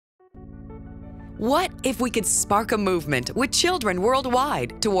What if we could spark a movement with children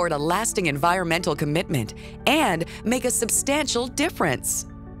worldwide toward a lasting environmental commitment and make a substantial difference?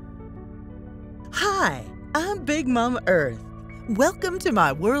 Hi, I'm Big Mama Earth. Welcome to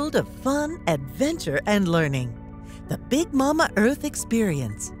my world of fun, adventure, and learning, the Big Mama Earth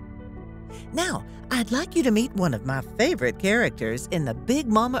Experience. Now, I'd like you to meet one of my favorite characters in the Big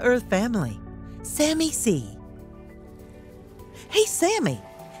Mama Earth family, Sammy C. Hey, Sammy!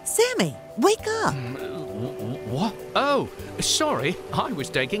 Sammy, wake up! What? Oh, sorry, I was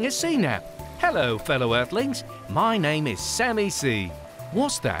taking a sea nap. Hello, fellow Earthlings. My name is Sammy C.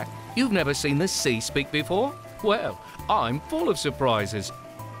 What's that? You've never seen the sea speak before? Well, I'm full of surprises.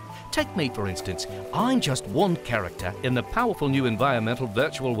 Take me, for instance. I'm just one character in the powerful new environmental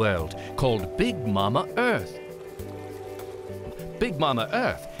virtual world called Big Mama Earth. Big Mama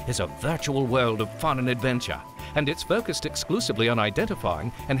Earth is a virtual world of fun and adventure, and it's focused exclusively on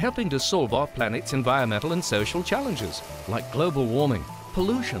identifying and helping to solve our planet's environmental and social challenges, like global warming,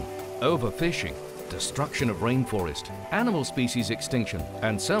 pollution, overfishing, destruction of rainforest, animal species extinction,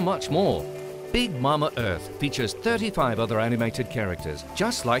 and so much more. Big Mama Earth features 35 other animated characters,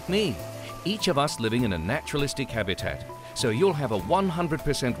 just like me, each of us living in a naturalistic habitat, so you'll have a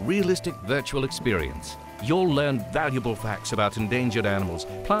 100% realistic virtual experience. You'll learn valuable facts about endangered animals,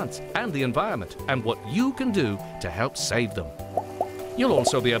 plants, and the environment, and what you can do to help save them. You'll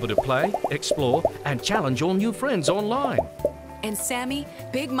also be able to play, explore, and challenge your new friends online. And Sammy,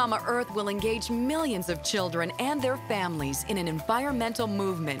 Big Mama Earth will engage millions of children and their families in an environmental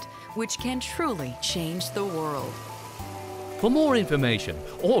movement which can truly change the world. For more information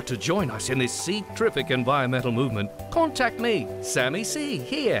or to join us in this sea-terrific environmental movement, contact me, Sammy C,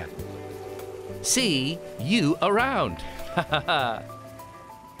 here. See you around.